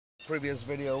Previous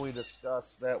video we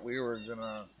discussed that we were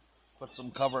gonna put some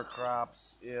cover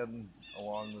crops in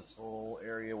along this whole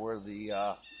area where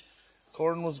the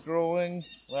corn was growing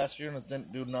last year and it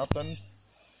didn't do nothing.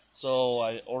 So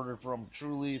I ordered from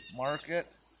True Leaf Market.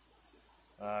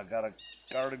 Got a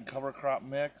garden cover crop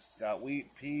mix. Got wheat,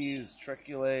 peas,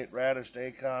 triculate, radish,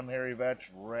 daikon, hairy vetch,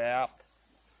 wrap,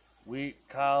 wheat,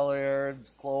 collards,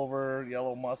 clover,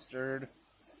 yellow mustard,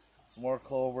 some more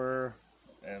clover,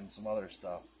 and some other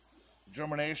stuff.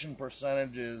 Germination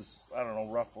percentage is, I don't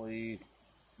know, roughly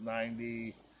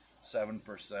 97%.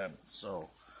 So,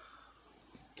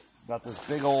 got this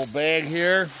big old bag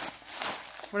here.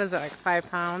 What is it, like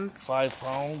 5 pounds? 5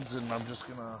 pounds, and I'm just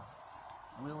gonna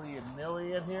willy and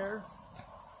nilly it here.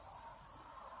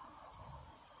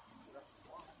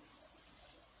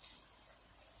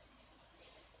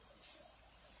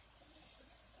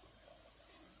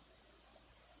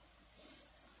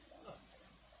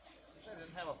 Wish I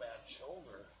didn't have a bad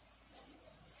shoulder.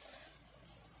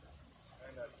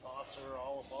 Kind of toss her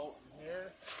all about in here.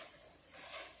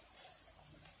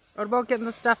 What about getting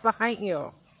the stuff behind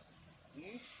you?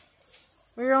 Hmm?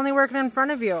 Well, you're only working in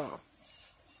front of you. Well,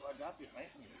 I got behind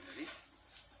me already.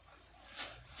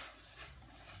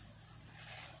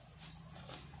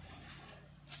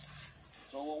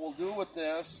 So what we'll do with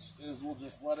this is we'll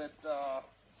just let it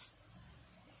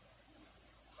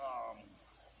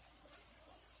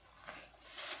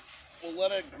we'll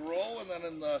let it grow, and then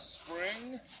in the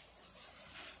spring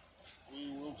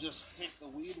we will just take the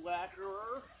weed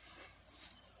whacker.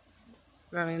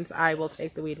 That means I will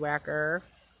take the weed whacker.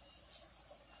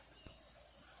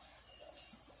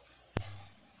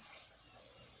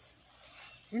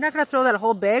 You're not going to throw that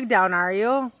whole bag down, are you?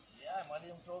 Yeah, I might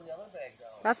even throw the other bag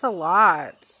down. That's a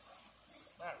lot.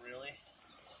 Not really.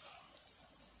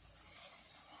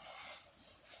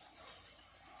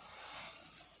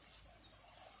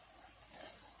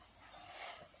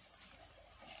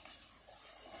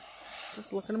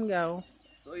 Just look at them go.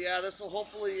 So yeah, this will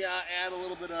hopefully add a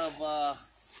little bit of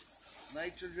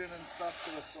nitrogen and stuff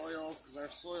to the soil, because our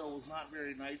soil was not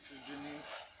very nitrogen-y.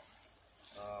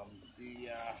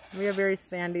 We have very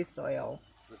sandy soil.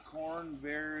 The corn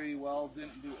very well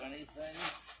didn't do anything.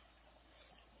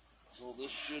 So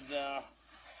this should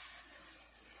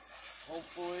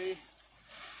hopefully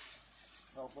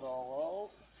help it all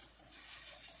out.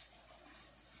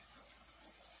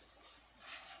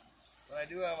 But I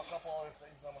do have a couple other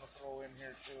things I'm going to throw in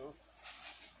here too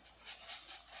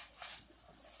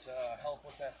to help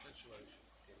with that situation.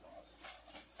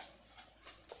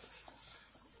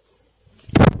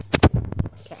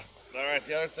 Okay. Alright,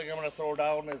 the other thing I'm going to throw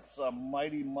down is some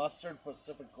Mighty Mustard,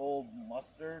 Pacific Gold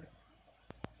Mustard.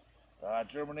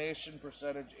 Germination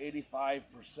percentage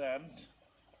 85%.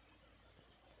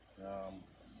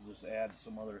 Just add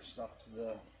some other stuff to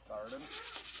the garden.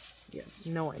 He has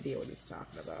no idea what he's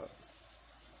talking about.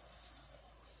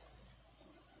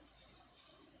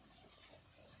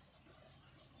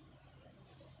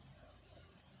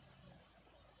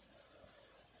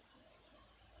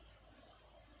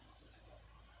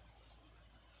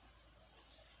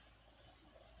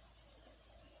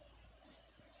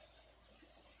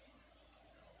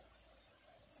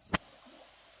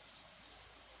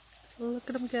 Look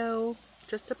at him go.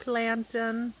 Just a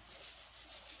planting.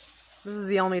 This is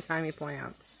the only time he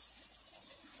plants.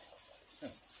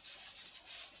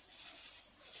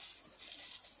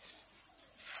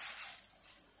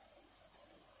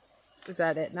 Is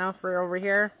that it now for over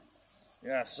here?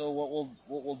 Yeah, so what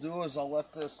we'll do is I'll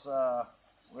let this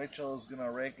Rachel is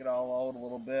gonna rake it all out a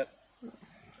little bit.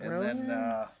 And Really?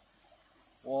 then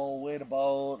we'll wait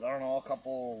about, I don't know, a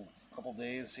couple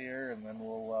days here, and then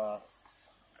we'll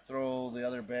throw the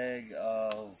other bag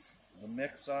of the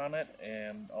mix on it,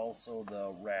 and also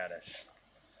the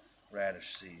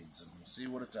radish seeds, and see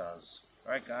what it does.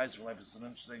 Alright guys, your life is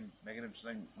interesting, make it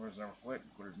interesting, winners never quit,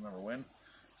 quitters never win.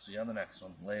 See you on the next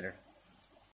one. Later.